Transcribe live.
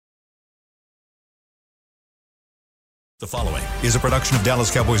The following is a production of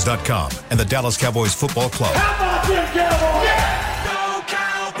DallasCowboys.com and the Dallas Cowboys Football Club. How about them Cowboys? Yeah! Go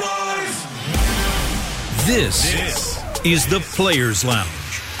Cowboys! This is the Players Lounge,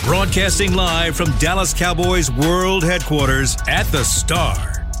 broadcasting live from Dallas Cowboys World Headquarters at the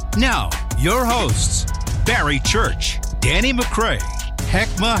Star. Now, your hosts, Barry Church, Danny McCray,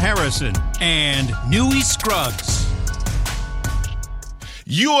 Heckma Harrison, and Newy Scruggs.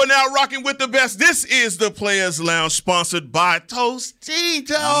 You are now rocking with the best. This is the Players Lounge, sponsored by Tostitos.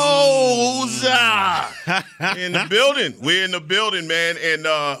 In the building. We're in the building, man. And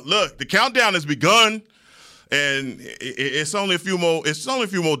look, the countdown has begun. And it's only a few more. It's only a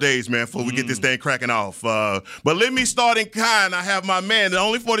few more days, man, before we get this thing cracking off. But let me start in kind. I have my man, the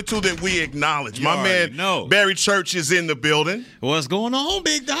only 42 that we acknowledge. My man, Barry Church, is in the building. What's going on,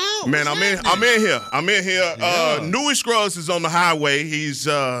 big dog? Man, I'm in here. Yeah. Newy Scruggs is on the highway. He's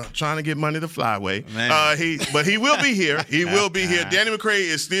trying to get money to fly away. But he will be here. He will be here. Danny McCray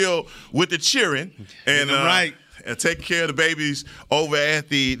is still with the cheering. And right. Taking care of the babies over at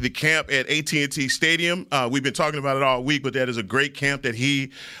the camp at AT&T Stadium. We've been talking about it all week, but that is a great camp that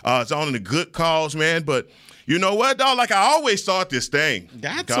he is on in the good cause, man. But you know what, dog? Like I always start this thing.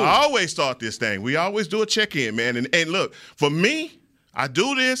 I always start this thing. We always do a check-in, man. And look, for me, I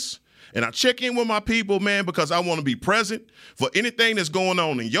do this. And I check in with my people, man, because I want to be present for anything that's going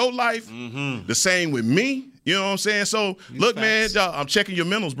on in your life. Mm-hmm. The same with me. You know what I'm saying? So, look, man, I'm checking your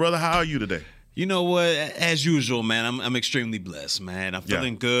mentals, brother. How are you today? You know what? As usual, man, I'm extremely blessed, man. I'm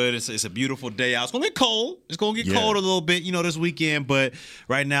feeling good. It's a beautiful day out. It's going to get cold. It's going to get cold a little bit, this weekend. But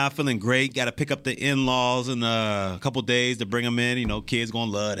right now, I'm feeling great. Got to pick up the in-laws in a couple days to bring them in. Kids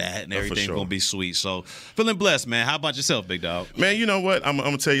going to love that, and everything's going to be sweet. So feeling blessed, man. How about yourself, big dog? Man, you know what? I'm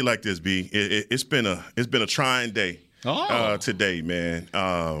going to tell you like this, B. It's been a trying day. Today, man.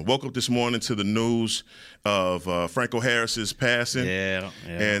 Woke up this morning to the news of Franco Harris's passing. Yeah.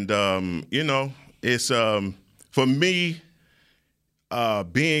 And, it's for me,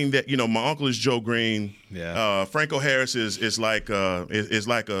 being that, my uncle is Joe Green. Yeah. Franco Harris is like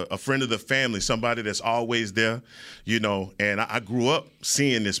a friend of the family, somebody that's always there, and I grew up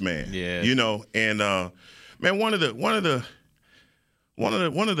seeing this man. Yeah. And man, one of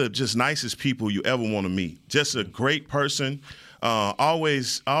the just nicest people you ever want to meet. Just a great person.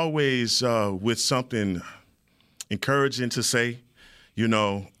 Always with something encouraging to say.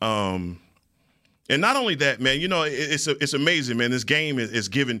 And not only that, man. It's amazing, man. This game is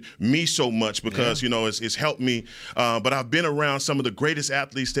giving me so much because it's helped me. But I've been around some of the greatest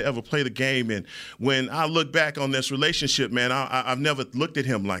athletes to ever play the game, and when I look back on this relationship, man, I've never looked at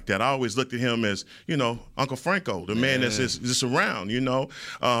him like that. I always looked at him as Uncle Franco, the man that's just around.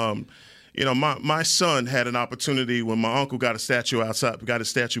 My son had an opportunity when my uncle got a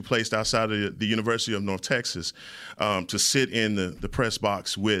statue placed outside of the University of North Texas to sit in the press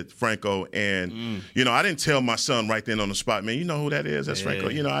box with Franco. And, I didn't tell my son right then on the spot, man, you know who that is? That's Franco.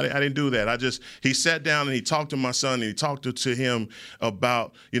 I didn't do that. He sat down and he talked to my son and he talked to him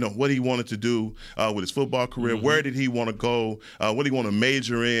about, what he wanted to do with his football career. Mm-hmm. Where did he want to go? What did he want to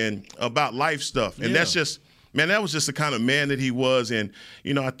major in? About life stuff. And that's just, man, that was just the kind of man that he was. And,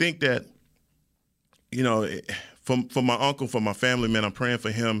 I think that, for my uncle, for my family, man, I'm praying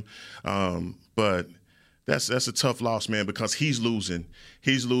for him. But that's a tough loss, man, because he's losing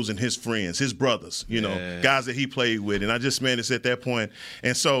his friends, his brothers, guys that he played with. And I just, man, it's at that point.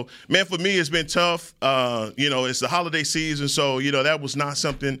 And so, man, for me, it's been tough. It's the holiday season. So, that was not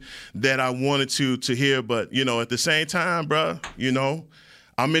something that I wanted to hear. But, at the same time, bro,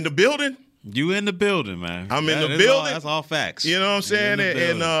 I'm in the building. You in the building, man. I'm in the building. That's all facts. You know what I'm saying?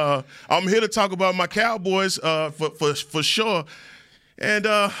 And I'm here to talk about my Cowboys for sure. And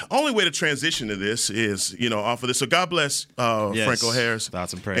only way to transition to this is, off of this. So God bless Franco Harris.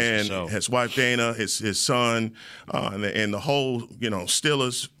 Thoughts and prayers. And his wife Dana, his son, and the whole,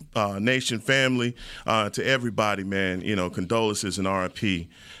 Steelers nation family, to everybody, man. Condolences and RIP.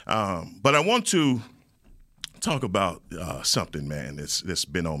 But I want to talk about something, man, that's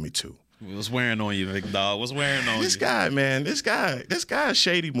been on me too. What's wearing on you, big dog? What's wearing on you? This guy, man. This guy is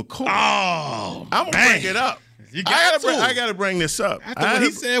Shady McCoy. Oh, I'm gonna bring it up. I gotta bring this up.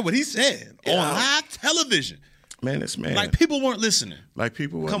 After what he said on live television. Man, this man. Like people weren't listening.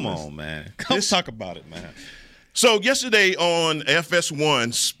 Come on, man. Come talk about it, man. So yesterday on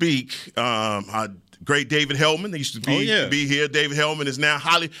FS1 Speak, great David Hellman. They used to be here. David Hellman is now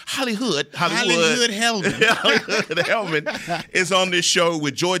Hollywood Hellman. Hollywood Hellman is on this show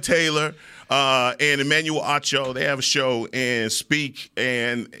with Joy Taylor and Emmanuel Acho. They have a show and Speak.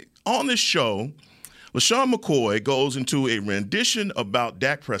 And on this show, LaShawn McCoy goes into a rendition about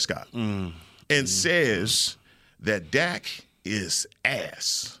Dak Prescott and says that Dak is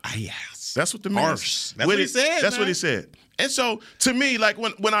ass. Yes. That's what the man That's what he said. That's what he said. And so, to me, like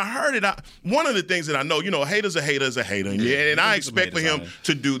when I heard it, one of the things that I know, a hater's a hater is a hater, and I expect for him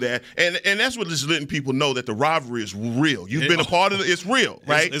to do that, and that's what just letting people know that the rivalry is real. You've been a part of it; it's real,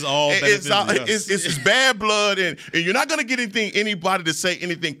 right? It's bad blood, and you're not going to get anybody to say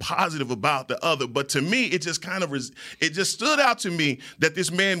anything positive about the other. But to me, it just it just stood out to me that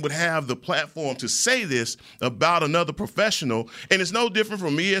this man would have the platform to say this about another professional, and it's no different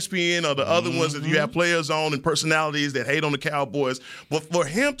from ESPN or the other ones that you have players on and personalities that hate on the Cowboys. But for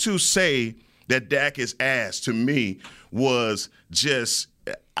him to say that Dak is ass, to me, was just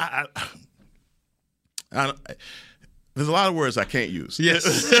there's a lot of words I can't use. Yes.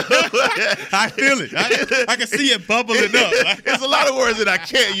 I feel it. I can see it bubbling up. There's a lot of words that I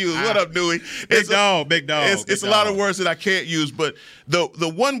can't use. What up, Dewey? Big dog. It's a lot of words that I can't use, but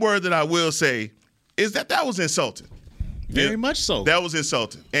the one word that I will say is that was insulting. Very much so. That was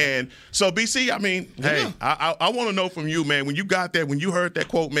insulting. And so, BC, I mean, hey, I want to know from you, man, when you got that, when you heard that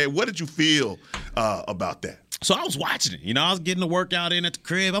quote, man, what did you feel about that? So I was watching it. I was getting the workout in at the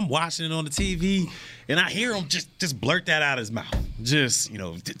crib. I'm watching it on the TV, and I hear him just blurt that out of his mouth. Just,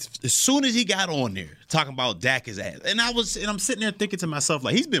 as soon as he got on there, talking about Dak is ass. And I'm sitting there thinking to myself,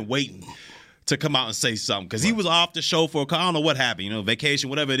 like, he's been waiting to come out and say something because he was off the show for I don't know what happened, vacation,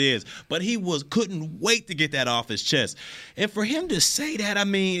 whatever it is. But he couldn't wait to get that off his chest. And for him to say that, I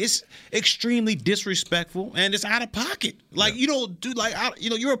mean, it's extremely disrespectful and it's out of pocket. Like, you don't do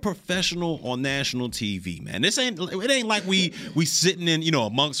you're a professional on national TV, man. It ain't like we sitting in,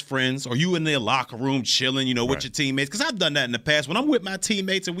 amongst friends or you in their locker room chilling, with your teammates. Because I've done that in the past. When I'm with my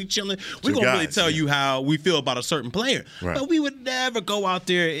teammates and we chilling, we're going to really tell you how we feel about a certain player. Right. But we would never go out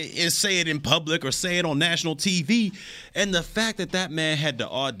there and say it in public or say it on national TV. And the fact that man had the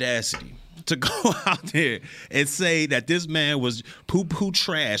audacity to go out there and say that this man was poo-poo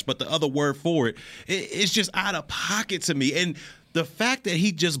trash, but the other word for it's just out of pocket to me. And the fact that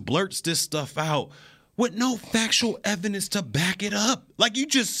he just blurts this stuff out with no factual evidence to back it up. Like, you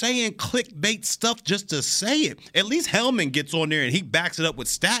just saying clickbait stuff just to say it. At least Hellman gets on there and he backs it up with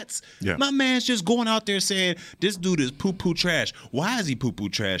stats. Yeah. My man's just going out there saying, this dude is poo-poo trash. Why is he poo-poo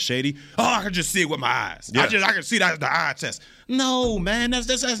trash, Shady? Oh, I can just see it with my eyes. Yeah. I can see that as the eye test. No, man,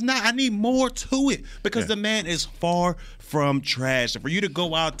 that's not. I need more to it because the man is far from trash. And for you to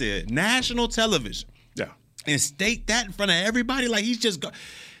go out there, national television, and state that in front of everybody like he's just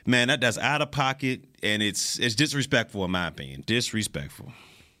man, that's out of pocket, and it's disrespectful in my opinion. Disrespectful.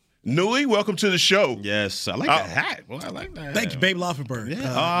 Nui, welcome to the show. Yes, I like that hat. Well, I like that. Thank you, Babe Laufenberg.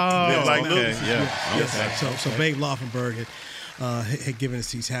 Yeah. Okay. Yeah. So Babe Laufenberg had given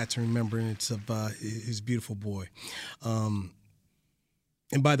us these hats in remembrance of his beautiful boy.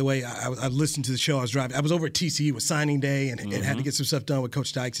 And by the way, I listened to the show. I was driving. I was over at TCU with signing day and had to get some stuff done with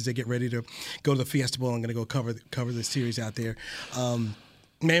Coach Dykes as they get ready to go to the Fiesta Bowl. I'm going to go cover the series out there.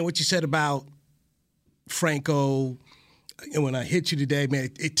 Man, what you said about Franco, and when I hit you today, man,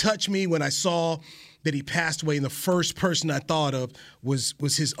 it touched me when I saw that he passed away, and the first person I thought of was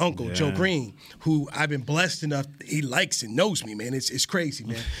his uncle, Joe Green, who I've been blessed enough. He likes and knows me, man. It's crazy,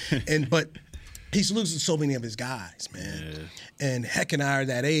 man. But he's losing so many of his guys, man. Yeah. And Heck and I are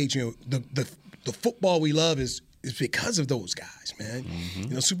that age. The football we love is because of those guys, man.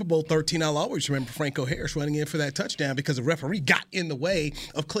 Mm-hmm. Super Bowl 13, I'll always remember Franco Harris running in for that touchdown because the referee got in the way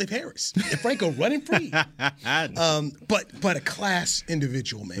of Cliff Harris. And Franco running free. But a class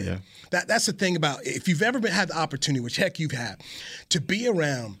individual, man. Yeah. That's the thing about, if you've ever had the opportunity, which heck you've had, to be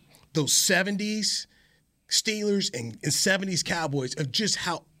around those 70s Steelers and 70s Cowboys, of just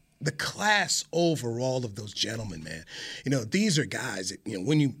how the class overall of those gentlemen, man. These are guys that,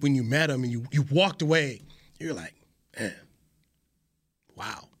 when you met them and you walked away, you're like, man,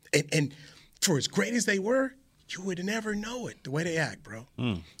 wow. And for as great as they were, you would never know it, the way they act, bro.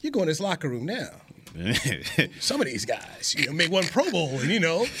 You go in this locker room now. Some of these guys, made one Pro Bowl, and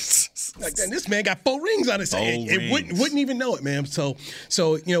like this man got 4 rings on his head. It wouldn't even know it, man. So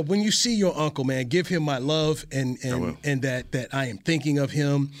when you see your uncle, man, give him my love and that I am thinking of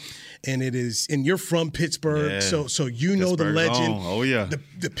him. And it is, and you're from Pittsburgh, so you know the legend. Oh yeah,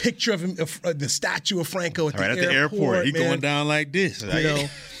 the picture of him, the statue of Franco at the airport. He man. Going down like this,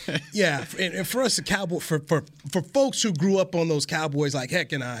 Yeah, and for us, the Cowboy, for folks who grew up on those Cowboys like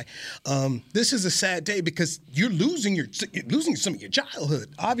Heck and I, this is a sad day because you're losing some of your childhood.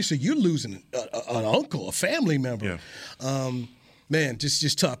 Obviously, you're losing an uncle, a family member. Yeah. Man,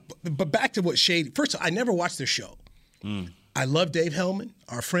 just tough. But back to what Shady. First, I never watched their show. I love Dave Hellman,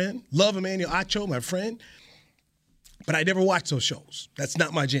 our friend. Love Emmanuel Acho, my friend. But I never watched those shows. That's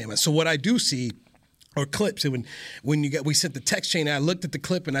not my jam. So what I do see, or clips. And when we sent the text chain, I looked at the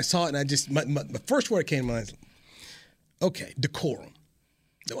clip and I saw it, and I just my first word that came to mind is, okay, decorum,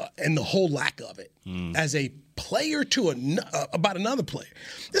 and the whole lack of it as a player to about another player.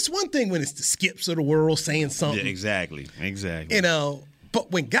 It's one thing when it's the Skips of the world saying something. Yeah, exactly. You know,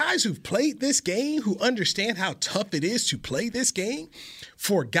 but when guys who've played this game, who understand how tough it is to play this game,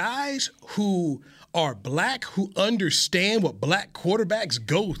 for guys who are black, who understand what black quarterbacks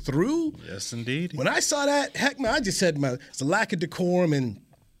go through. Yes, indeed. When I saw that, heck, man, I just said, it's a lack of decorum, and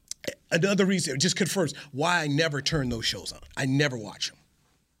another reason, it just confirms why I never turn those shows on. I never watch them.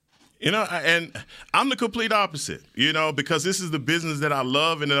 You know, and I'm the complete opposite, you know, because this is the business that I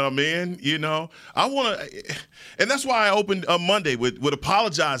love and that I'm in, you know. I want to, and that's why I opened Monday with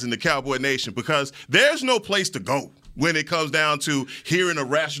apologizing to Cowboy Nation, because there's no place to go when it comes down to hearing a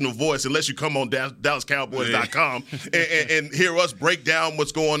rational voice, unless you come on DallasCowboys.com and hear us break down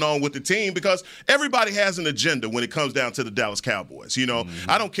what's going on with the team, because everybody has an agenda when it comes down to the Dallas Cowboys. You know,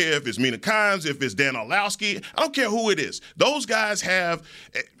 I don't care if it's Mina Kimes, if it's Dan Orlowski, I don't care who it is. Those guys have,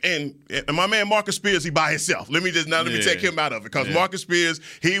 and my man Marcus Spears, he by himself. Let me take him out of it, because Marcus Spears,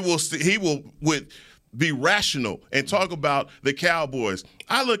 he will be rational and talk about the Cowboys.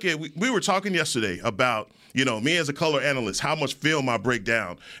 I look at, we were talking yesterday about, you know, me as a color analyst, how much film I break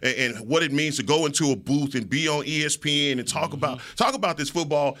down and what it means to go into a booth and be on ESPN and talk about this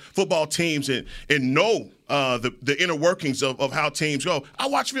football teams and know the inner workings of how teams go. I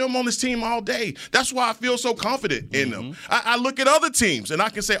watch film on this team all day. That's why I feel so confident in them. I look at other teams and I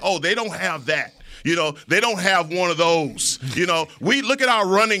can say, oh, they don't have that. You know, they don't have one of those. You know, we look at our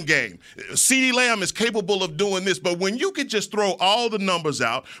running game. CeeDee Lamb is capable of doing this, but when you could just throw all the numbers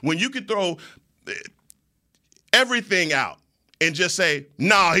out, when you could throw everything out and just say,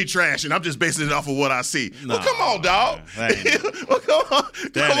 nah, he trashing. I'm just basing it off of what I see. Well, come on, dog.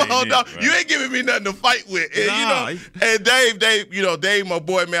 Come on, dog. Bro. You ain't giving me nothing to fight with. And, you know, and Dave, my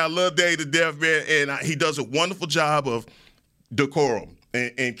boy, man, I love Dave to death, man, and he does a wonderful job of decorum.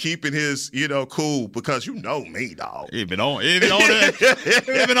 And keeping his, you know, cool, because you know me, dog. He been on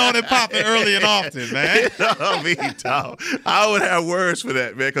it popping early and often, man. I mean, dog. I would have words for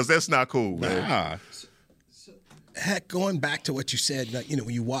that, man, because that's not cool, man. Nah. Heck, going back to what you said, you know,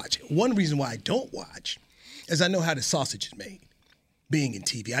 when you watch, one reason why I don't watch is I know how the sausage is made, being in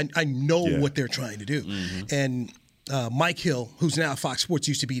TV. I know what they're trying to do. And Mike Hill, who's now Fox Sports,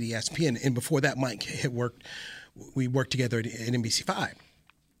 used to be the ESPN, and before that, Mike had we worked together at NBC5.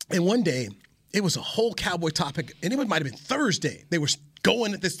 And one day, it was a whole Cowboy topic, and it might have been Thursday. They were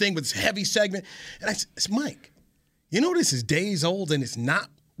going at this thing with this heavy segment. And I said, Mike, you know this is days old and it's not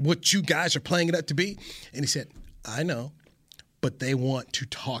what you guys are playing it up to be? And he said, I know, but they want to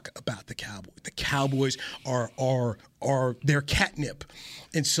talk about the Cowboys. The Cowboys are their catnip.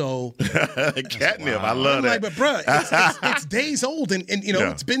 And so catnip, I love that. Like, but bro, it's days old, and you know,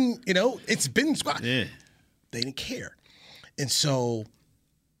 it's been squat. Yeah. They didn't care. And so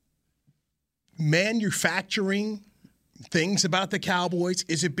manufacturing things about the Cowboys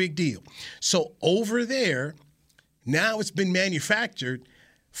is a big deal. So over there, now it's been manufactured.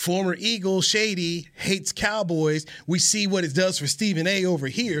 Former Eagle, Shady, hates Cowboys. We see what it does for Stephen A. over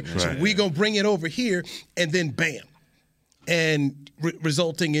here. Right. So we're going to bring it over here, and then bam. And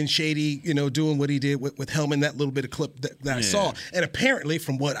resulting in Shady, you know, doing what he did with Hellman, that little bit of clip that I saw. And apparently,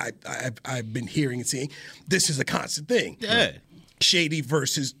 from what I've been hearing and seeing, this is a constant thing. Yeah. Shady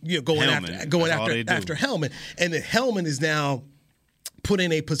versus, you know, going after Hellman. And then Hellman is now put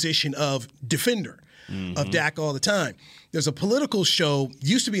in a position of defender of Dak all the time. There's a political show,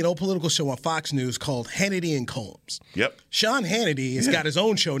 used to be an old political show on Fox News called Hannity and Combs. Yep. Sean Hannity has got his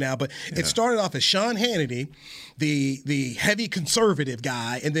own show now, but it started off as Sean Hannity, the heavy conservative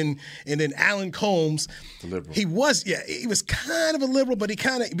guy, and then Alan Combs. The liberal. He was kind of a liberal, but he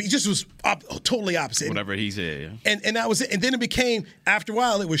just was totally opposite. Whatever he said. Yeah. And that was it. And then it became, after a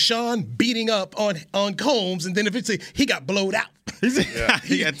while, it was Sean beating up on Combs, and then eventually he got blowed out.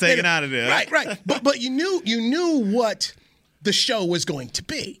 He got taken out of there. Right. But you knew what the show was going to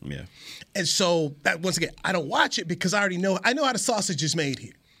be. Yeah. And so that, once again, I don't watch it because I know how the sausage is made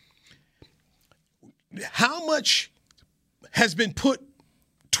here. How much has been put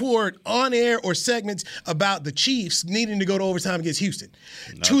toward on-air or segments about the Chiefs needing to go to overtime against Houston?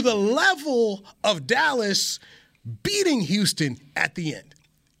 Nothing. To the level of Dallas beating Houston at the end.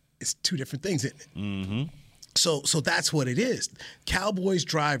 It's two different things, isn't it? Mm-hmm. So that's what it is. Cowboys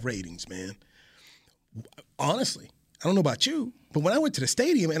drive ratings, man. Honestly, I don't know about you, but when I went to the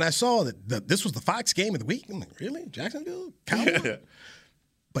stadium and I saw that this was the Fox game of the week, I'm like, really? Jacksonville? Cowboys?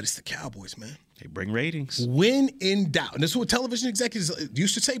 but it's the Cowboys, man. They bring ratings. When in doubt, and this is what television executives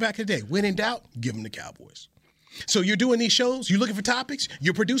used to say back in the day, when in doubt, give them the Cowboys. So you're doing these shows, you're looking for topics,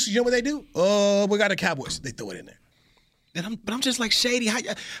 your producers, you know what they do? Oh, we got the Cowboys. They throw it in there. But I'm just like, Shady,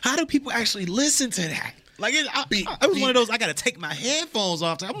 how do people actually listen to that? Like, it was one of those, I got to take my headphones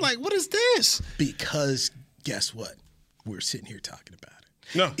off. I'm like, what is this? Because guess what? We're sitting here talking about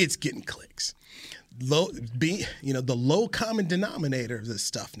it. No. It's getting clicks. The low common denominator of this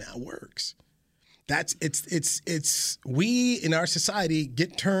stuff now works. It's we in our society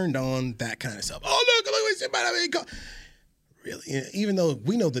get turned on that kind of stuff. Oh, look what somebody really, even though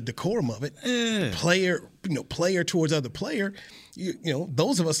we know the decorum of it, player towards other player,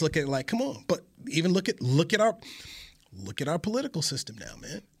 those of us look at it like, come on. But even look at our political system now,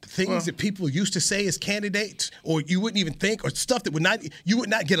 man. The things that people used to say as candidates, or you wouldn't even think, or stuff that you would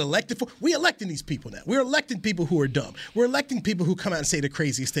not get elected for. We're electing these people now. We're electing people who are dumb. We're electing people who come out and say the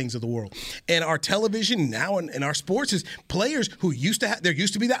craziest things of the world. And our television now and our sports is players who there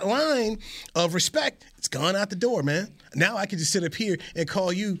used to be that line of respect. It's gone out the door, man. Now I can just sit up here and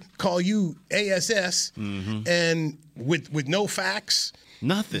call you ASS, and with no facts.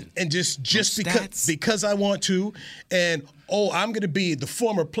 Nothing. And just because I want to, and I'm going to be the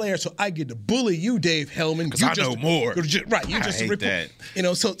former player, so I get to bully you, Dave Hellman. Because I know more. Right. You just hate that.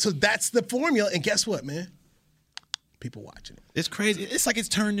 So that's the formula. And guess what, man? People watching it. It's crazy. It's like it's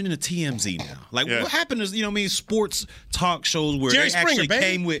turned into TMZ now. Like what happened is, sports talk shows where Jerry they Springer, actually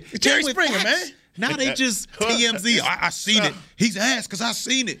came with Jerry Springer, facts. man. Now they just TMZ. I seen it. He's asked because I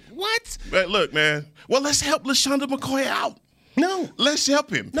seen it. What? But look, man. Well, let's help LaShonda McCoy out. No. Let's help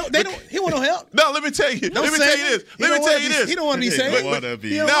him. No, they don't. He want no help. No, let me tell you. Let me tell you this. He don't want to be saved. He don't want to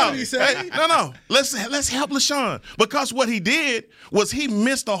be. No. Let's help LaShawn. Because what he did was he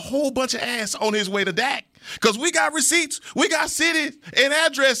missed a whole bunch of ass on his way to Dak. Because we got receipts, we got city and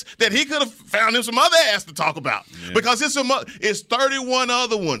address that he could have found him some other ass to talk about. Yeah. Because it's 31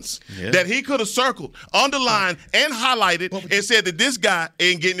 other ones that he could have circled, underlined, and highlighted and said that this guy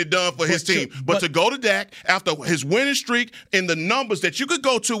ain't getting it done for his team. But to go to Dak after his winning streak and the numbers that you could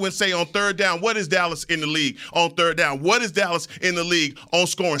go to and say on third down, what is Dallas in the league on third down? What is Dallas in the league on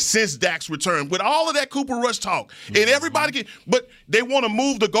scoring since Dak's return? With all of that Cooper Rush talk. And everybody but they want to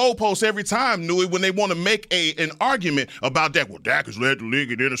move the goalposts every time, Newey, when they want to make an argument about Dak. Well, Dak has led the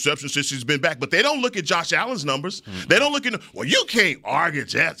league in interceptions since he's been back, but they don't look at Josh Allen's numbers. They don't look at you can't argue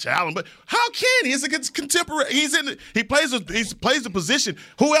Josh Allen, but how can he? He's a contemporary. He plays the position.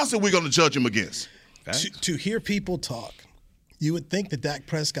 Who else are we going to judge him against? To hear people talk, you would think that Dak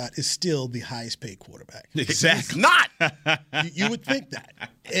Prescott is still the highest paid quarterback. Exactly. He's not. You would think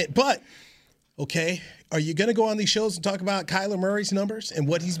that, but. Okay, are you going to go on these shows and talk about Kyler Murray's numbers and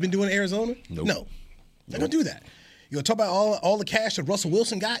what he's been doing in Arizona? Nope. No. Not going to do that. You going to talk about all the cash that Russell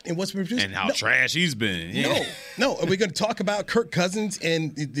Wilson got and what's been produced? And how trash he's been. Yeah. No. Are we going to talk about Kirk Cousins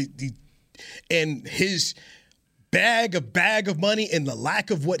and and his bag of money and the lack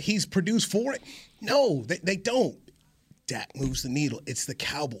of what he's produced for it? No, they don't. Dak moves the needle. It's the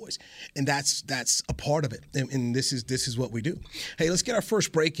Cowboys, and that's a part of it. And this is what we do. Hey, let's get our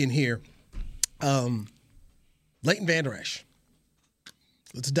first break in here. Leighton Vander Esch.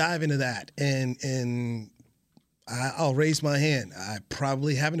 Let's dive into that. And I'll raise my hand. I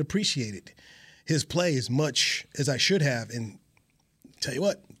probably haven't appreciated his play as much as I should have. And tell you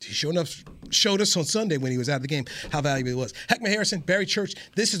what, he showed us on Sunday when he was out of the game how valuable he was. Heckman Harrison, Barry Church.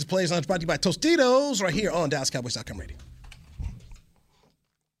 This is the Players Lounge brought to you by Tostitos right here on DallasCowboys.com radio.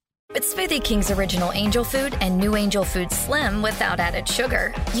 With Smoothie King's original Angel Food and new Angel Food Slim without added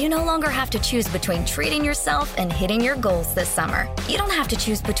sugar, you no longer have to choose between treating yourself and hitting your goals this summer. You don't have to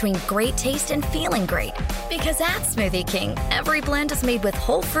choose between great taste and feeling great. Because at Smoothie King, every blend is made with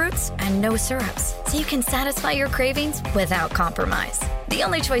whole fruits and no syrups, so you can satisfy your cravings without compromise. The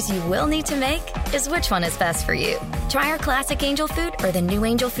only choice you will need to make is which one is best for you. Try our classic Angel Food or the new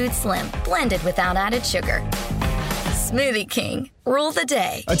Angel Food Slim, blended without added sugar. Smoothie King. Rule the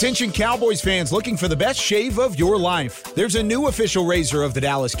day. Attention Cowboys fans looking for the best shave of your life. There's a new official razor of the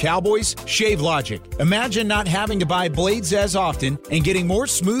Dallas Cowboys, Shave Logic. Imagine not having to buy blades as often and getting more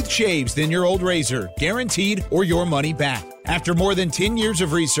smooth shaves than your old razor, guaranteed or your money back. After more than 10 years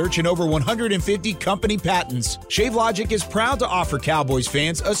of research and over 150 company patents, ShaveLogic is proud to offer Cowboys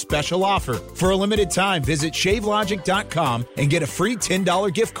fans a special offer. For a limited time, visit ShaveLogic.com and get a free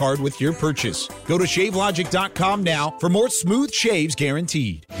 $10 gift card with your purchase. Go to ShaveLogic.com now for more smooth shaves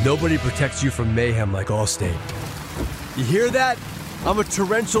guaranteed. Nobody protects you from mayhem like Allstate. You hear that? I'm a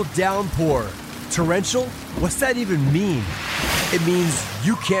torrential downpour. Torrential? What's that even mean? It means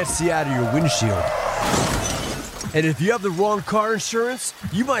you can't see out of your windshield. And if you have the wrong car insurance,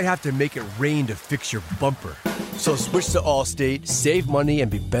 you might have to make it rain to fix your bumper. So switch to Allstate, save money, and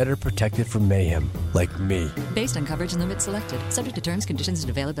be better protected from mayhem, like me. Based on coverage and limits selected, subject to terms, conditions, and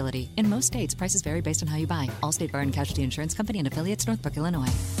availability. In most states, prices vary based on how you buy. Allstate Bar and Casualty Insurance Company and affiliates, Northbrook, Illinois.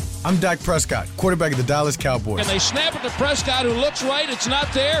 I'm Dak Prescott, quarterback of the Dallas Cowboys. And they snap it to Prescott, who looks right. It's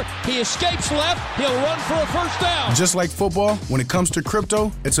not there. He escapes left. He'll run for a first down. Just like football, when it comes to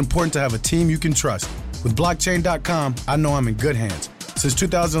crypto, it's important to have a team you can trust. With blockchain.com, I know I'm in good hands. Since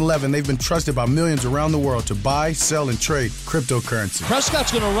 2011, they've been trusted by millions around the world to buy, sell, and trade cryptocurrency.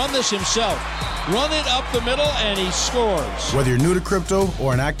 Prescott's going to run this himself. Run it up the middle, and he scores. Whether you're new to crypto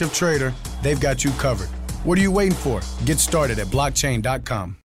or an active trader, they've got you covered. What are you waiting for? Get started at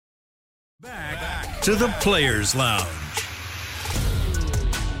blockchain.com. Back to the Players Lounge.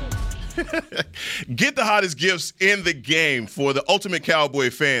 Get the hottest gifts in the game for the ultimate Cowboy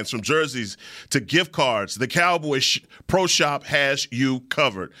fans, from jerseys to gift cards. The Cowboy Pro Shop has you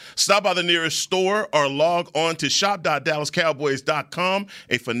covered. Stop by the nearest store or log on to shop.dallascowboys.com,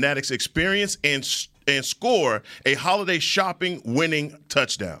 a Fanatics experience, and score a holiday shopping winning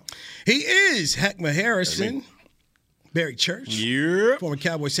touchdown. He is Heckma Harrison. Barry Church. Yeah. Former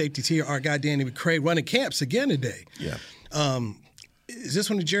Cowboy safety tier. Our guy Danny McCray running camps again today. Yeah. Is this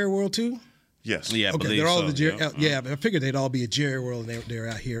one a Jerry World too? Yes. Yeah, I okay, believe they're all so. the Jerry. Yeah, I figured they'd all be a Jerry World, and they're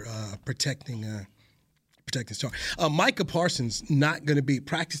out here protecting Star. Micah Parsons not going to be at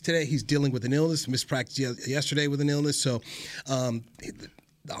practice today. He's dealing with an illness. Missed practice yesterday with an illness. So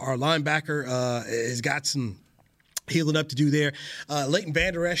our linebacker has got some healing up to do there. Leighton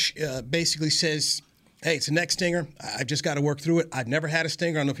Vander Esch basically says, hey, it's a neck stinger. I've just got to work through it. I've never had a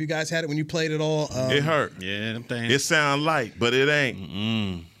stinger. I don't know if you guys had it when you played at all. It hurt. Yeah, them things. It sound light, but it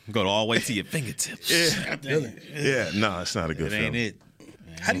ain't. Go all the way to your fingertips. Yeah. Really? Yeah, no, it's not a good feeling. Ain't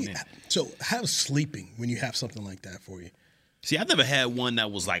it. How's sleeping when you have something like that for you? See, I've never had one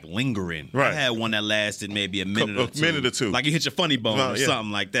that was like lingering. Right. I had one that lasted maybe a minute or two. Like you hit your funny bone or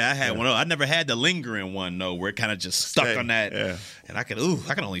something like that. I had one. I never had the lingering one though, where it kind of just stuck on that. Yeah. And I can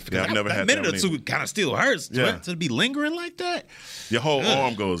only forget. I've never had that minute that or two kind of still hurts. Yeah. To be lingering like that. Your whole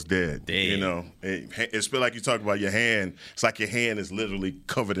arm goes dead. You know, it's like you talk about your hand. It's like your hand is literally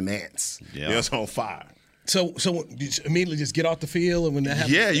covered in ants. Yeah. You know, it's on fire. So you immediately just get off the field, and when that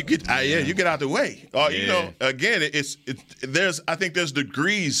happens, you get out the way. You know, again, I think there's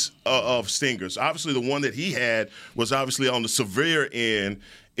degrees of stingers. Obviously, the one that he had was obviously on the severe end.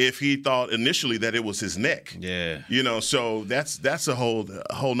 If he thought initially that it was his neck, you know, so that's a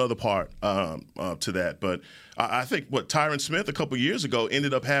whole nother part to that. But I think Tyron Smith a couple years ago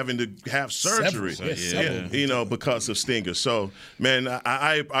ended up having to have surgery, you know, because of stingers. So, man,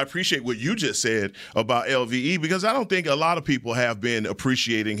 I appreciate what you just said about LVE, because I don't think a lot of people have been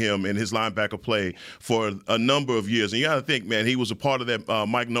appreciating him and his linebacker play for a number of years. And you got to think, man, he was a part of that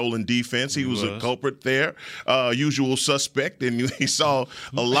Mike Nolan defense. He was a culprit there, usual suspect, and he saw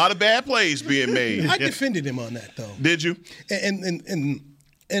a lot of bad plays being made. I defended him on that, though. Did you?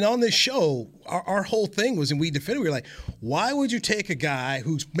 And on this show, our whole thing was, and we defended, we were like, why would you take a guy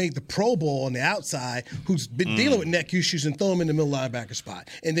who's made the Pro Bowl on the outside, who's been dealing with neck issues, and throw him in the middle linebacker spot?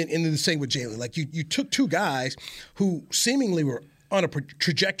 And then the same with Jalen. Like, you took two guys who seemingly were on a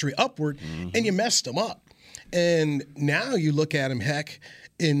trajectory upward, and you messed them up. And now you look at him,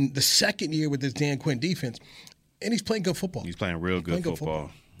 in the second year with this Dan Quinn defense, and he's playing good football. He's playing real good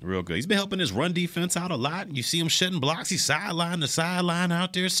football. Real good. He's been helping his run defense out a lot. You see him shedding blocks. He's sideline to sideline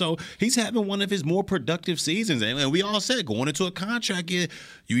out there. So he's having one of his more productive seasons. And we all said going into a contract year,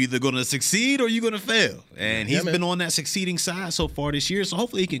 you either going to succeed or you're going to fail. And he's been on that succeeding side so far this year. So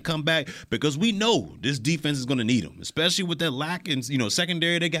hopefully he can come back, because we know this defense is going to need him, especially with that lack in,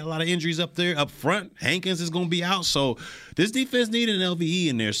 secondary. They got a lot of injuries up there. Up front, Hankins is going to be out. So this defense needed an LVE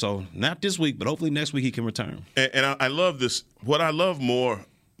in there. So not this week, but hopefully next week he can return. And I love this. What I love more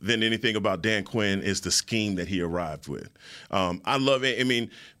than anything about Dan Quinn is the scheme that he arrived with. I love it. I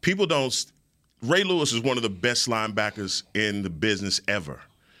mean, people don't – Ray Lewis is one of the best linebackers in the business ever.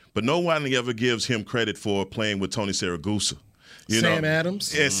 But no one ever gives him credit for playing with Tony Siragusa. Sam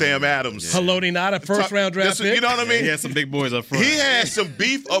Adams. Yeah, Sam Adams. Haloti Ngata, first-round draft pick. You know what I mean? He had some big boys up front. He had some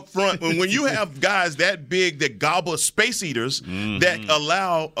beef up front. When you have guys that big that gobble space eaters that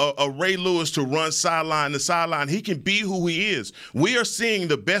allow a Ray Lewis to run sideline to sideline, he can be who he is. We are seeing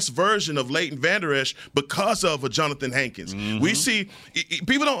the best version of Leighton Vander Esch because of a Jonathan Hankins. We see –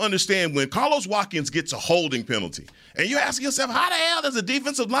 people don't understand when Carlos Watkins gets a holding penalty. And you ask yourself, how the hell does a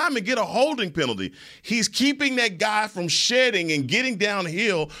defensive lineman get a holding penalty? He's keeping that guy from shedding and and getting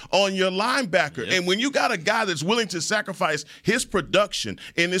downhill on your linebacker. And when you got a guy that's willing to sacrifice his production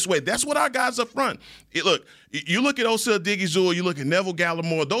in this way, that's what our guys up front. Look, you look at Osa Odighizuwa, you look at Neville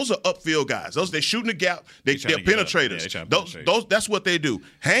Gallimore, those are upfield guys. They're shooting the gap. They're penetrators. That's what they do.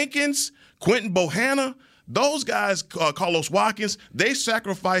 Hankins, Quentin Bohanna, those guys, Carlos Watkins, they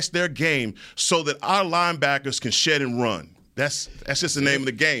sacrifice their game so that our linebackers can shed and run. That's just the name of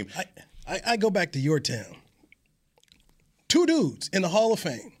the game. I go back to your town. 2 dudes in the Hall of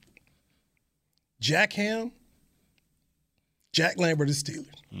Fame. Jack Ham, Jack Lambert of the Steelers.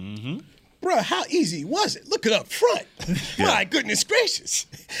 Mm-hmm. Bro, how easy was it? Look it up front. My goodness gracious.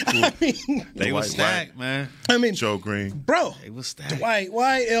 I mean, they were stacked, man. I mean, Joe Green. Bro, they were stacked. Dwight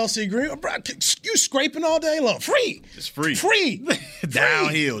White, LC Green. Bro, you scraping all day long. Free. Just free.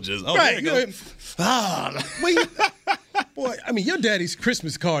 Downhill, just. Right. There you go. Boy, I mean, your daddy's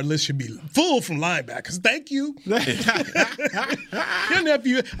Christmas card list should be full from linebackers. Thank you. Your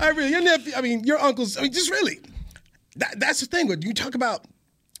nephew, your uncles, just really. That's the thing. When you talk about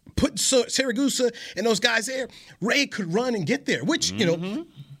putting Siragusa and those guys there, Ray could run and get there, which,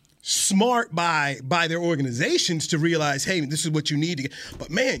 smart by their organizations to realize, hey, this is what you need to get. But,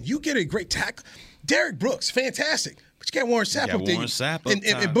 man, you get a great tackle. Derek Brooks, fantastic. But you got Warren Sapp up there. And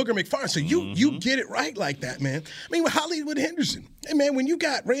Booger McFarland. So you get it right like that, man. I mean, with Hollywood Henderson. Hey, man, when you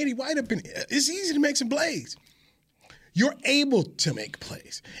got Randy White up in it's easy to make some plays. You're able to make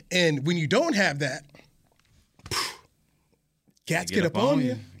plays. And when you don't have that, cats get up on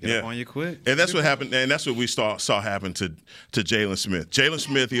you. Get up on you quick. And that's what happened, and that's what we saw happen to Jalen Smith. Jalen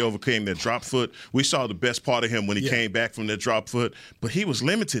Smith, he overcame that drop foot. We saw the best part of him when he came back from that drop foot, but he was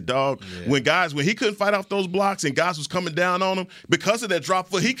limited, dog. Yeah. When he couldn't fight off those blocks and guys was coming down on him, because of that drop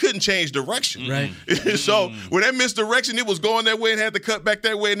foot, he couldn't change direction. Right. So when that misdirection, it was going that way and had to cut back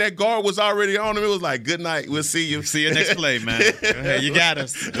that way, and that guard was already on him. It was like, good night, we'll see you. See you next play, man. You got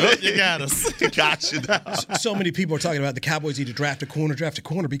us. You got us. Got you, dog. So many people are talking about the Cowboys need to draft a corner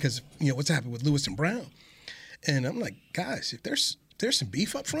because, what's happened with Lewis and Brown. And I'm like, guys, if there's some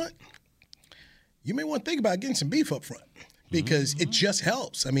beef up front, you may want to think about getting some beef up front because it just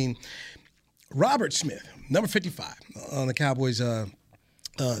helps. I mean, Robert Smith, number 55 on the Cowboys,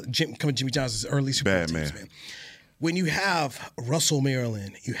 Jimmy Johnson's early Super Bowl teams, man. When you have Russell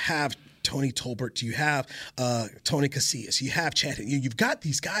Maryland, you have Tony Tolbert, you have Tony Casillas, you have Chad, you've got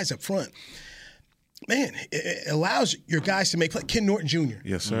these guys up front. Man, it allows your guys to make plays. Ken Norton Jr.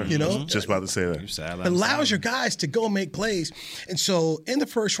 Yes, sir. Just about to say that. It allows your guys to go make plays. And so in the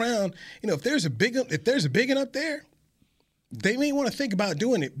first round, if there's a big one up there, they may want to think about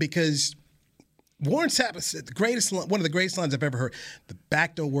doing it because Warren Sapp said one of the greatest lines I've ever heard. The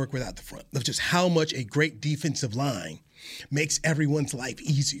back don't work without the front. Of just how much a great defensive line makes everyone's life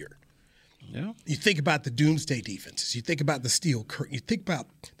easier. Yeah. You think about the doomsday defenses. You think about the steel curtain. You think about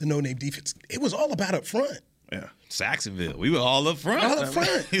the no-name defense. It was all about up front. Yeah. Saxonville. We were all up front. All up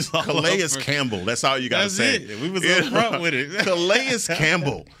front. Calais Campbell. That's all you got to say. It. We was up front with it. Calais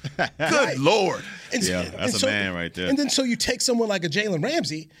Campbell. Good Lord. That's a man right there. And then so you take someone like a Jalen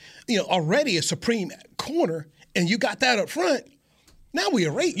Ramsey, already a supreme corner, and you got that up front. Now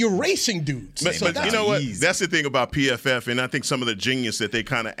you're racing dudes. But you know what? That's the thing about PFF, and I think some of the genius that they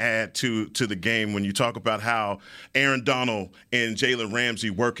kind of add to the game when you talk about how Aaron Donald and Jalen Ramsey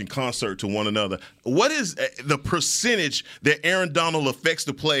work in concert to one another. What is the percentage that Aaron Donald affects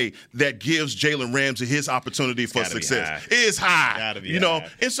the play that gives Jalen Ramsey his opportunity for success? It is high. Gotta be high.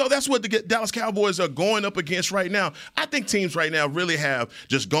 And so that's what the Dallas Cowboys are going up against right now. I think teams right now really have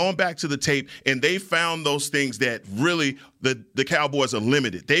just gone back to the tape, and they found those things that really the Cowboys are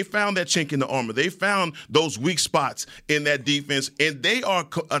limited. They found that chink in the armor. They found those weak spots in that defense, and they are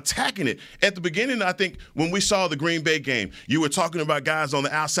attacking it. At the beginning, I think, when we saw the Green Bay game, you were talking about guys on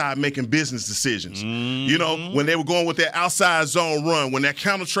the outside making business decisions. When they were going with that outside zone run, when that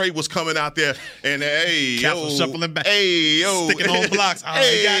counter trade was coming out there, and shuffling back, sticking on blocks.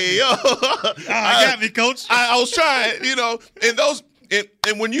 I got me, coach. I was trying, and those,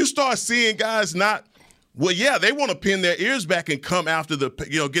 and when you start seeing guys not. Well, yeah, they want to pin their ears back and come after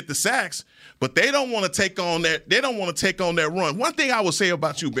get the sacks, but they don't want to take on that. They don't want to take on that run. One thing I will say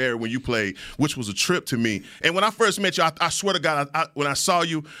about you, Barry, when you played, which was a trip to me, and when I first met you, I swear to God, when I saw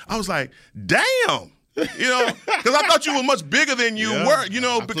you, I was like, damn. Because I thought you were much bigger than you were.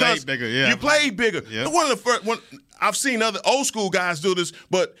 Because you played bigger. Yeah. One of the first, I've seen other old school guys do this,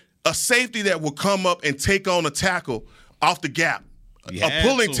 but a safety that will come up and take on a tackle off the gap, a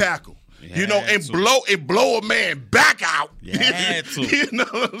pulling tackle. and blow a man back out. Yeah, you know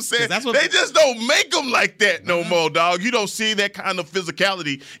what I'm saying? They just don't make them like that no more, dog. You don't see that kind of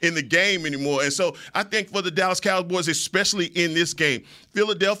physicality in the game anymore. And so I think for the Dallas Cowboys, especially in this game,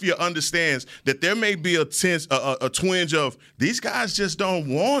 Philadelphia understands that there may be a twinge of these guys just don't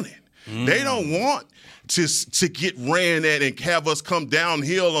want it. They don't want to get ran at and have us come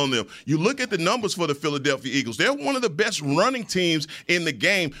downhill on them. You look at the numbers for the Philadelphia Eagles. They're one of the best running teams in the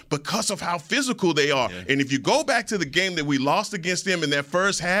game because of how physical they are. Yeah. And if you go back to the game that we lost against them in that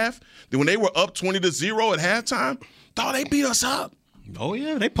first half, when they were up 20-0 at halftime, thought they beat us up. Oh,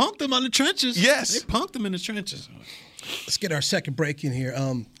 yeah. They punked them on the trenches. Yes. They punked them in the trenches. Let's get our second break in here.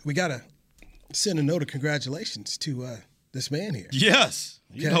 We got to send a note of congratulations to this man here. Yes.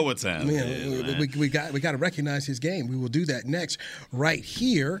 You know what's happening. We got to recognize his game. We will do that next right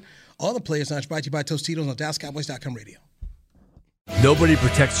here on the Players Lounge, brought to you by Tostitos on DallasCowboys.com radio. Nobody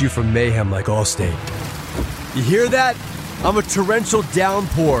protects you from mayhem like Allstate. You hear that? I'm a torrential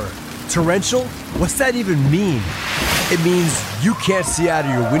downpour. Torrential? What's that even mean? It means you can't see out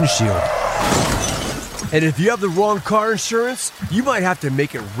of your windshield. And if you have the wrong car insurance, you might have to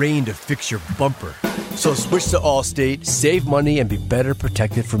make it rain to fix your bumper. So switch to Allstate, save money, and be better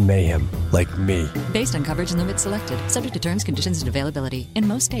protected from mayhem, like me. Based on coverage and limits selected, subject to terms, conditions, and availability. In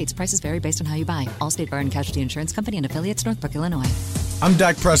most states, prices vary based on how you buy. Allstate Fire and Casualty Insurance Company and affiliates, Northbrook, Illinois. I'm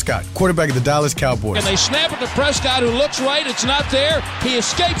Dak Prescott, quarterback of the Dallas Cowboys. And they snap it to Prescott, who looks right. It's not there. He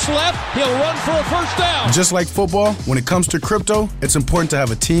escapes left. He'll run for a first down. Just like football, when it comes to crypto, it's important to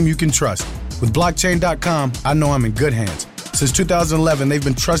have a team you can trust. With Blockchain.com, I know I'm in good hands. Since 2011, they've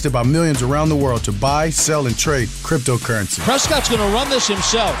been trusted by millions around the world to buy, sell, and trade cryptocurrency. Prescott's going to run this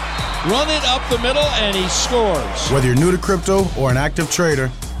himself. Run it up the middle, and he scores. Whether you're new to crypto or an active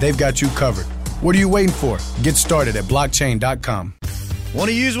trader, they've got you covered. What are you waiting for? Get started at Blockchain.com. Want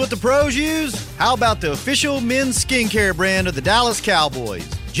to use what the pros use? How about the official men's skincare brand of the Dallas Cowboys,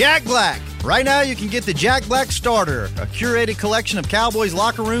 Jack Black? Right now, you can get the Jack Black Starter, a curated collection of Cowboys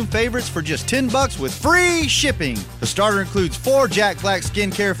locker room favorites for just $10 with free shipping. The starter includes 4 Jack Black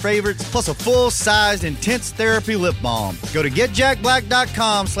skincare favorites, plus a full-sized intense therapy lip balm. Go to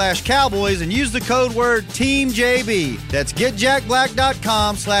getjackblack.com/Cowboys and use the code word TEAMJB. That's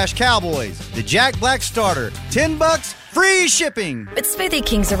getjackblack.com/Cowboys. The Jack Black Starter, $10, free shipping. With Smoothie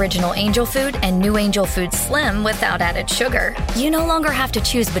King's original Angel Food and new Angel Food Slim without added sugar, you no longer have to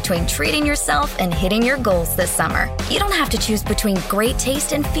choose between treating yourself and hitting your goals this summer. You don't have to choose between great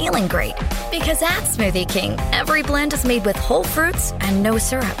taste and feeling great. Because at Smoothie King, every blend is made with whole fruits and no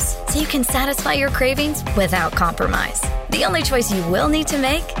syrups, so you can satisfy your cravings without compromise. The only choice you will need to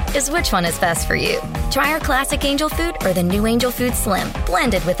make is which one is best for you. Try our classic Angel Food or the new Angel Food Slim,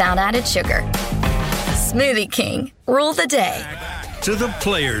 blended without added sugar. Smoothie King, rule the day. To the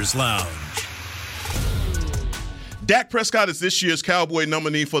Players Lounge. Dak Prescott is this year's Cowboy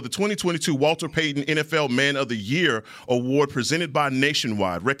nominee for the 2022 Walter Payton NFL Man of the Year Award presented by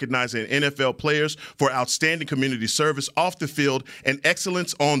Nationwide, recognizing NFL players for outstanding community service off the field and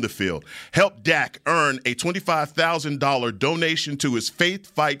excellence on the field. Help Dak earn a $25,000 donation to his Faith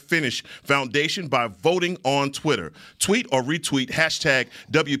Fight Finish Foundation by voting on Twitter. Tweet or retweet hashtag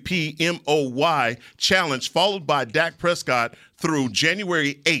WPMOY challenge followed by Dak Prescott through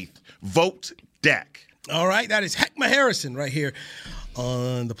January 8th. Vote Dak. All right, that is Heckma Harrison right here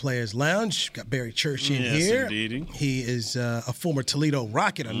on the Players Lounge. Got Barry Church in here. Indeed. He is a former Toledo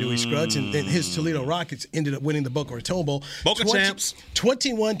Rocket on Dewey Scruggs, and his Toledo Rockets ended up winning the Boca Raton Bowl. Boca champs.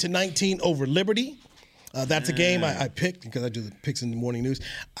 21-19 over Liberty. That's a game I picked because I do the picks in the morning news.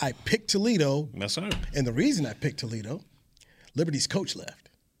 I picked Toledo. Yes, sir. And the reason I picked Toledo, Liberty's coach left.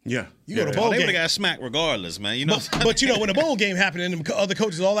 Yeah. You go to a bowl They game. would have got smacked regardless, man. You know, but you know, when a bowl game happened and the other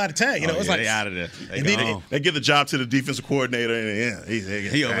coaches all out of town, it's like they out of there. They give the job to the defensive coordinator, and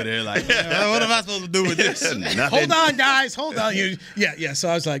he over there like, what am I supposed to do with this? Hold on, guys, hold on. So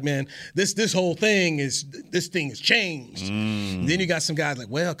I was like, man, this whole thing is changed. Then you got some guys like,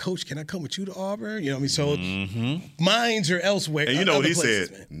 well, coach, can I come with you to Auburn? You know what I mean? So minds are elsewhere. And you know what he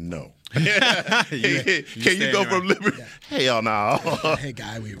said? Man. No. Can you go from Liberty? Yeah. Hell no. Hey,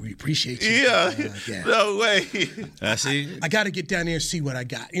 guy, we appreciate you. Yeah. No way. I got to get down there and see what I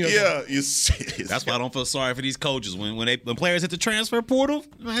got. You see. That's why I don't feel sorry for these coaches when players hit the transfer portal.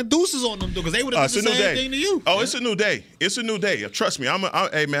 Man, deuces on them because they would have done the same thing to you. Oh, it's a new day. It's a new day. Trust me.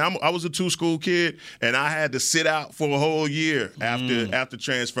 I was a two-school kid, and I had to sit out for a whole year after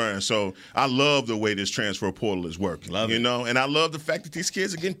transferring. So I love the way this transfer portal is working. And I love the fact that these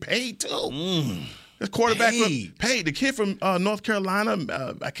kids are getting paid too. The quarterback paid. The kid from North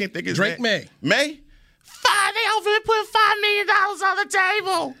Carolina, I can't think of his name. Drake May. $5 finna put $5 million on the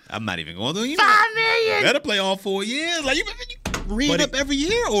table. I'm not even going to. $5 million. Better play all 4 years. Like you read up every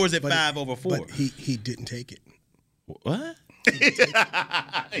year, or is it 5 over 4? But he didn't take it. What?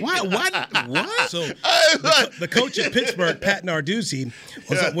 What? So the coach at Pittsburgh, Pat Narduzzi,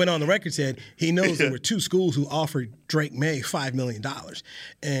 went on the record, said he knows there were 2 schools who offered Drake May $5 million,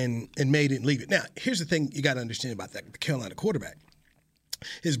 and May didn't leave it. Now, here's the thing you got to understand about that: the Carolina quarterback.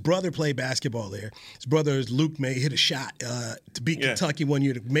 His brother played basketball there. His brother, Luke May, hit a shot to beat Kentucky one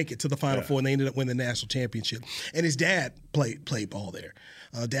year to make it to the Final Four, and they ended up winning the national championship. And his dad played ball there.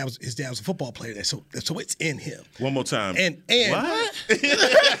 His dad was a football player there, so it's in him. One more time. And what? $5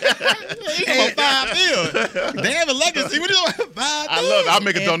 million. They have a legacy. What do you $5 million? I love it. I'll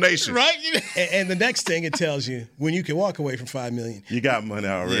make a donation. Right? And the next thing it tells you, when you can walk away from $5 million, you got money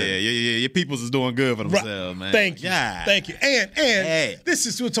already. Yeah. Your peoples is doing good for themselves, man. Thank you. And hey. This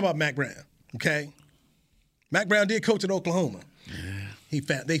is we're talking about Mack Brown. Okay, Mack Brown did coach at Oklahoma.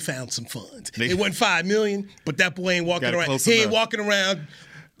 Yeah. They found some funds. It wasn't $5 million, but that boy ain't walking around. He ain't walking around.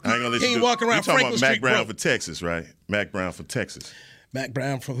 I ain't gonna let he ain't walking around. You're talking Franklin about Mack Street Brown broke. for Texas, right? Mack Brown for Texas. Mack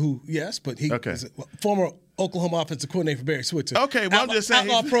Brown from who? Yes, but he was a former Oklahoma offensive coordinator for Barry Switzer. Okay, well, I'm just saying.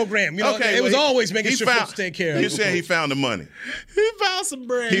 Outlaw program. You know, it was always making sure folks take care of. You said he found the money. He found some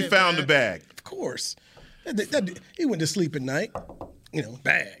bread. He found the bag. Of course. He went to sleep at night.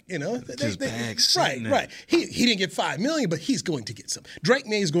 Bag. Right. He didn't get $5 million, but he's going to get some. Drake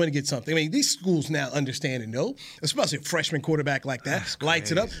May is going to get something. I mean, these schools now understand and know, especially a freshman quarterback like that,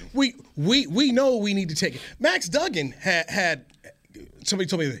 lights it up. We know we need to take it. Max Duggan had somebody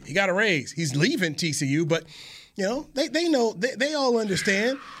told me that he got a raise. He's leaving TCU, but they know they all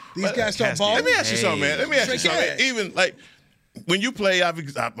understand. These guys start balling. Let me ask you something, man. Even like when you play, I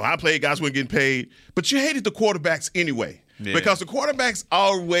played guys weren't getting paid, but you hated the quarterbacks anyway. Yeah. Because the quarterbacks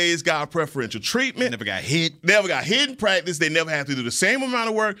always got preferential treatment. Never got hit. Never got hit in practice. They never had to do the same amount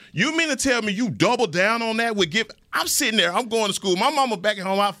of work. You mean to tell me you double down on that? I'm sitting there. I'm going to school. My mama back at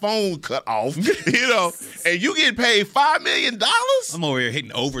home, my phone cut off, and you getting paid $5 million? I'm over here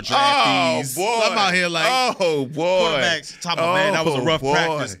hitting overdraft fees. Oh, boy. I'm out here like, oh, boy. Quarterbacks, top of man, that was a rough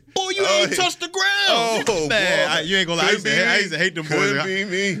practice. Boy, you ain't touched the ground. Oh, man, you ain't gonna lie. I used to hate them boys. Could be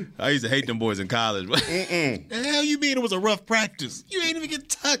me. I used to hate them boys in college. The hell you mean it was a rough practice? You ain't even get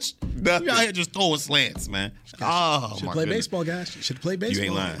touched. Nothing. You out here just throwing slants, man. Should play baseball, guys. Should have played baseball.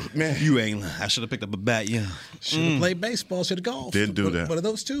 You ain't lying. Man. You ain't lying. I should have picked up a bat, Should have played baseball. Should have golfed. Didn't do that. One of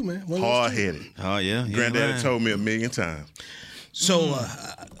those two, man. Hard-headed. Oh, yeah. Granddaddy told me 1,000,000 times. So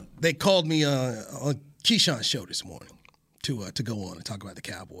they called me on Keyshawn's show this morning to go on and talk about the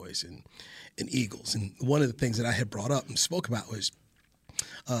Cowboys and Eagles. And one of the things that I had brought up and spoke about was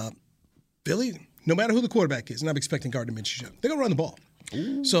Philly, no matter who the quarterback is, and I'm expecting Gardner Minshew, they're going to run the ball.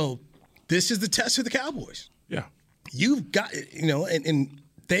 Ooh. So this is the test for the Cowboys. Yeah. You've got, and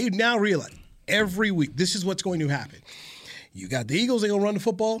they now realize every week this is what's going to happen. You got the Eagles, they're going to run the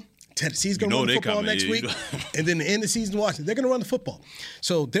football. Tennessee's going to run the football next week. And then the end of the season, Washington, they're going to run the football.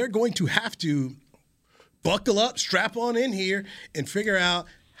 So they're going to have to buckle up, strap on in here, and figure out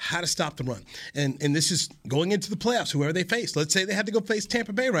how to stop the run. And this is going into the playoffs, whoever they face. Let's say they had to go face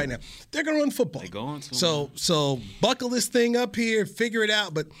Tampa Bay right now. They're going to run football. They're going to. So buckle this thing up here, figure it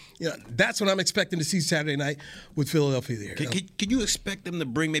out. But that's what I'm expecting to see Saturday night with Philadelphia there. Can you expect them to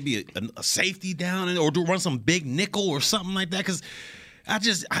bring maybe a safety down or run some big nickel or something like that? Because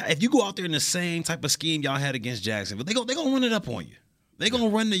if you go out there in the same type of scheme y'all had against Jacksonville, they're going to run it up on you. They're going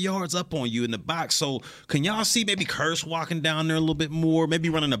to run the yards up on you in the box. So can y'all see maybe Curse walking down there a little bit more, maybe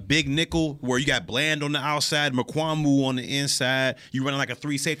running a big nickel where you got Bland on the outside, McQuamu on the inside, you running like a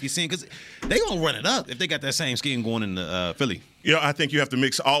 3-safety scene? Because they're going to run it up if they got that same scheme going in the Philly. I think you have to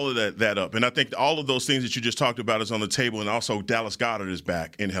mix all of that up. And I think all of those things that you just talked about is on the table. And also Dallas Goedert is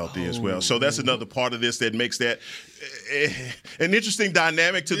back and healthy as well. So that's another part of this that makes that an interesting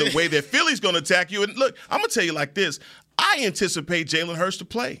dynamic to the way that Philly's going to attack you. And look, I'm going to tell you like this. I anticipate Jalen Hurts to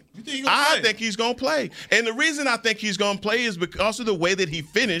play. I think he's going to play. And the reason I think he's going to play is because of the way that he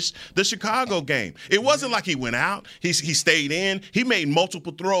finished the Chicago game. It wasn't like he went out. He stayed in. He made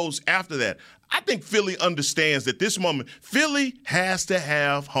multiple throws after that. I think Philly understands that this moment, Philly has to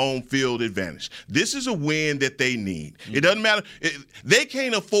have home field advantage. This is a win that they need. It doesn't matter. They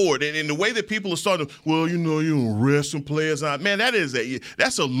can't afford it. And the way that people are starting, you rest some players out. Man,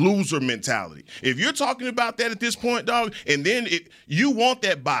 that's a loser mentality. If you're talking about that at this point, dog, and then you want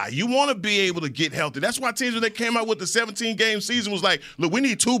that bye. You want to be able to get healthy. That's why teams, when they came out with the 17-game season, was like, look, we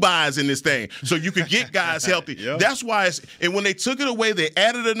need 2 byes in this thing so you could get guys healthy. Yep. That's why and when they took it away, they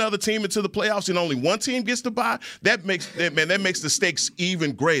added another team into the playoffs. playoffs and only one team gets to bye, that makes the stakes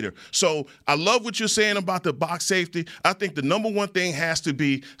even greater. So I love what you're saying about the box safety. I think the number one thing has to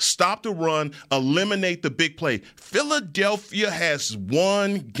be stop the run, eliminate the big play. Philadelphia has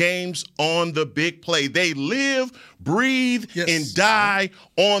won games on the big play. They live, breathe, and die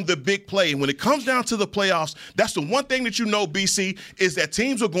on the big play. And when it comes down to the playoffs, that's the one thing that you know, BC, is that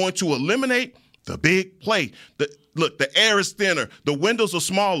teams are going to eliminate the big play. Look, the air is thinner. The windows are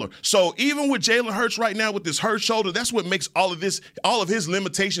smaller. So even with Jalen Hurts right now with this hurt shoulder, that's what makes all of his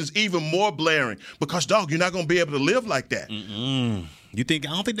limitations even more blaring. Because, dog, you're not going to be able to live like that. I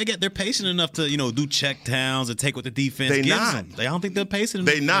don't think they're patient enough to, do check downs and take what the defense gives them. I don't think they're patient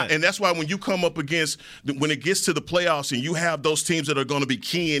enough. They're not. And that's why when you come up against, when it gets to the playoffs and you have those teams that are going to be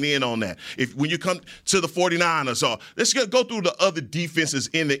keying in on that. When you come to the 49ers or let's go through the other defenses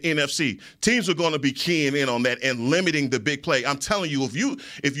in the NFC, teams are going to be keying in on that and limiting the big play. I'm telling you,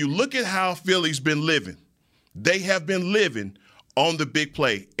 if you look at how Philly's been living, they have been living on the big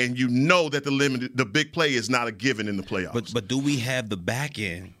play, and you know that the big play is not a given in the playoffs. But do we have the back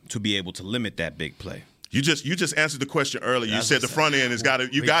end to be able to limit that big play? You just answered the question earlier. You said the front end has got to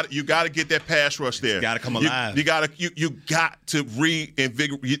you got to get that pass rush there. Got to come alive. You got to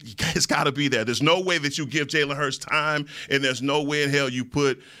reinvigorate. It's got to be there. There's no way that you give Jalen Hurts time, and there's no way in hell you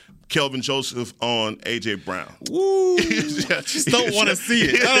put Kelvin Joseph on A.J. Brown. Woo! Just don't want to see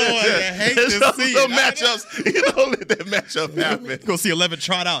it. I hate to see it. Matchups. You don't let that matchup happen. Go see 11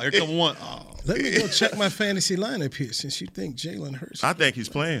 trot out. Here come one. Oh. Let me go check my fantasy lineup here since you think Jalen Hurts. I think he's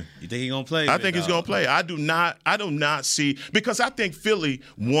playing. You think he's going to play? I think he's going to play. I do not see – because I think Philly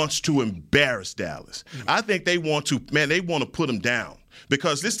wants to embarrass Dallas. I think they want to put him down.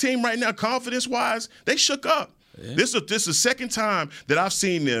 Because this team right now, confidence-wise, they shook up. Yeah. This is the second time that I've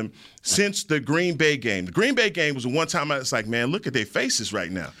seen them since the Green Bay game. The Green Bay game was the one time I was like, man, look at their faces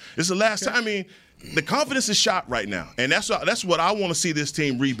right now. This is the last time. I mean, the confidence is shot right now, and that's what I want to see this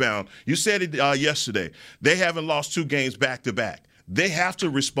team rebound. You said it yesterday. They haven't lost 2 games back-to-back. They have to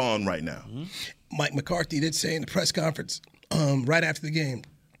respond right now. Mm-hmm. Mike McCarthy did say in the press conference right after the game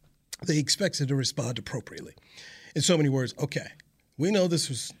they expected to respond appropriately. In so many words, okay, we know this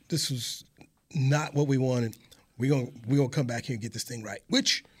was not what we wanted. We're gonna come back here and get this thing right.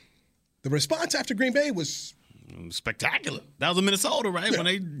 Which the response after Green Bay was spectacular. That was in Minnesota, right?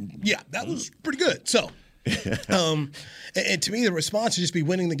 Yeah, that was pretty good. So, and to me, the response should just be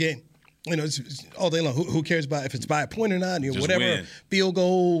winning the game. It's all day long. Who cares about if it's by a point or not? Whatever, win. Field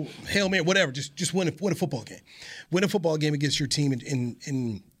goal, Hail Mary, whatever. Just win a football game. Win a football game against your team,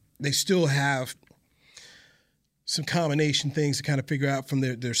 and they still have some combination things to kind of figure out from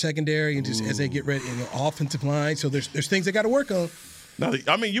their secondary and just as they get ready in the offensive line. So there's things they got to work on. No,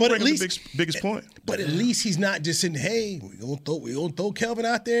 I mean, you bring up the biggest point. But at least he's not just saying, hey, we gonna throw Kelvin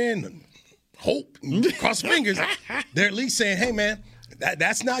out there and hope and cross fingers. They're at least saying, hey, man,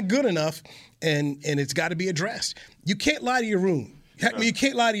 that's not good enough, and it's got to be addressed. You can't lie to your room. I mean, you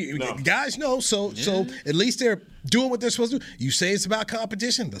can't lie to you. No. Guys know, so at least they're doing what they're supposed to do. You say it's about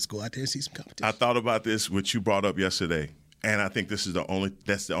competition. Let's go out there and see some competition. I thought about this, what you brought up yesterday, and I think that's the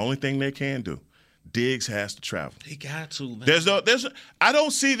only thing they can do. Diggs has to travel. He got to, man. I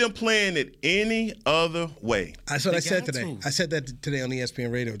don't see them playing it any other way. That's what I said today. I said that today on ESPN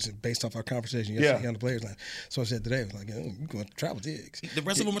Radio, based off our conversation yesterday on the players line. So I said today, I was like, you're going to travel Diggs. The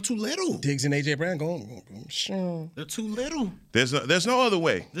rest of them are too little. Diggs and A.J. Brown going, sure. They're too little. There's no other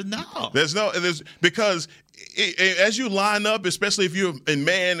way. No. Because as you line up, especially if you're in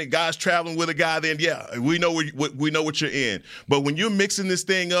man and guys traveling with a guy, then we know what you're in. But when you're mixing this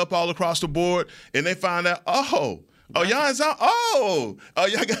thing up all across the board, and they find out, y'all is out. Y'all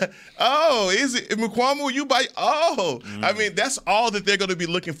got. Is it Mukuamu? You by? I mean, that's all that they're going to be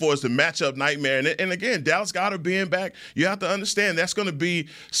looking for is the matchup nightmare. And again, Dallas Goedert being back, you have to understand that's going to be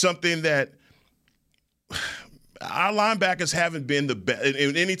something that. Our linebackers haven't been the best.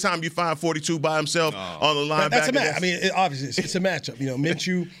 Anytime you find 42 by himself on the linebacker, that's a match. I mean, obviously, it's a matchup.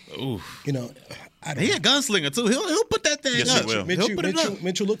 Minshew. He a gunslinger too. He'll put that thing up.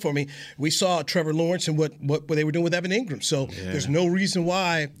 Minshew, look for me. We saw Trevor Lawrence and what they were doing with Evan Ingram. So there's no reason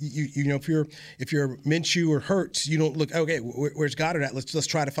why if you're Minshew or Hurts, you don't look. Okay, where's Goddard at? Let's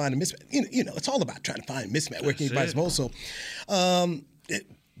try to find a mismatch. It's all about trying to find a mismatch. Where can you find his hole? So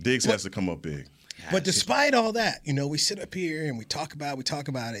Diggs has to come up big. But despite all that, we sit up here and we talk about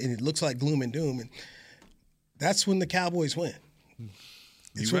it, and it looks like gloom and doom, and that's when the Cowboys win.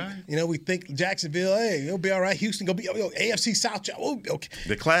 We think Jacksonville, hey, it'll be all right. Houston gonna be AFC South. Okay.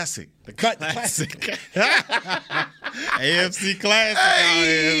 The classic. Classic. AFC classic.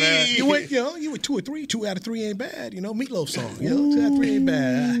 Hey, you went 2 or 3. 2 out of 3 ain't bad. Meatloaf song. 2 out of 3 ain't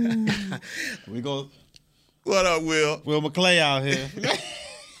bad. We go. What up, Will? Will McClay out here.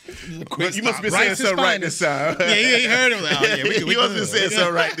 You must be saying something right this time. Yeah, you ain't heard him. You must be saying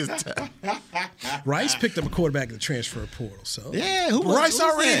something right this time. Rice picked up a quarterback in the transfer portal. So Rice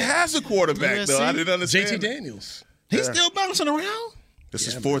already has a quarterback, though. I didn't understand. JT Daniels. He's still bouncing around. This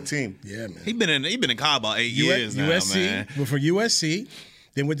is 14. Yeah, man. He been in college about 8 years now, USC, man. Well, for USC,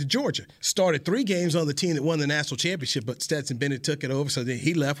 then went to Georgia. Started 3 games on the team that won the national championship, but Stetson Bennett took it over. So then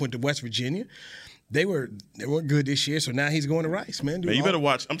he left, went to West Virginia. They weren't good this year, so now he's going to Rice, man. You better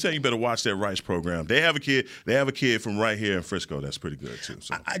watch. I'm telling you, you better watch that Rice program. They have a kid. They have a kid from right here in Frisco that's pretty good too.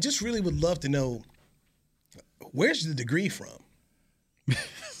 So. I just really would love to know, where's the degree from?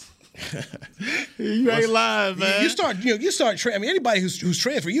 You ain't lying, man. You start. I mean, anybody who's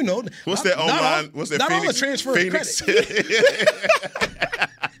transferred, What's that online? What's that? Not Phoenix, all the transfer Phoenix.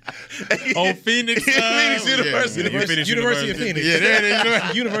 Oh, Phoenix. Phoenix University. University of Phoenix. Yeah,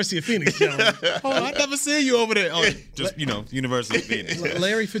 there. University of Phoenix, gentlemen. Oh, I never seen you over there. Oh, just University of Phoenix.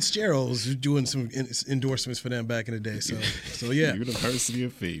 Larry Fitzgerald was doing some endorsements for them back in the day. So yeah. University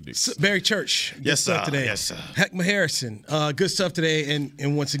of Phoenix. Barry Church. Good stuff today. Yes, sir. Heckma Harrison. Good stuff today,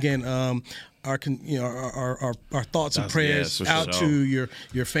 and once again. Our thoughts and prayers out to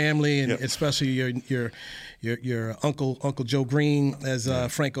your family and especially your uncle Joe Green as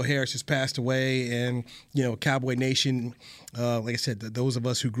Franco Harris has passed away, and Cowboy Nation. Like I said, those of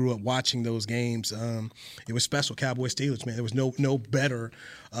us who grew up watching those games, it was special. Cowboy Steelers, man. There was no better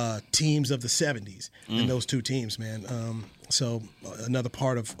teams of the '70s than those 2 teams, man. So another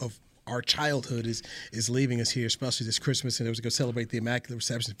part of our childhood is leaving us here, especially this Christmas, and it was going to celebrate the Immaculate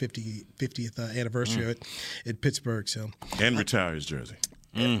Reception 50th anniversary at Pittsburgh. And retire his jersey,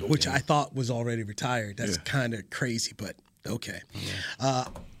 which I thought was already retired. That's kind of crazy, but okay. I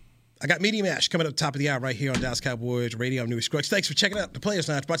got Media Mash coming up at the top of the hour right here on Dallas Cowboys Radio. I'm Newy Scruggs. Thanks for checking out the Players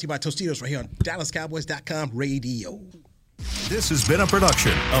Lounge, brought to you by Tostitos right here on DallasCowboys.com radio. This has been a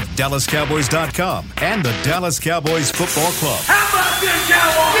production of DallasCowboys.com and the Dallas Cowboys Football Club. How about this,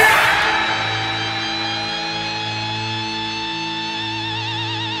 Cowboys? Yeah!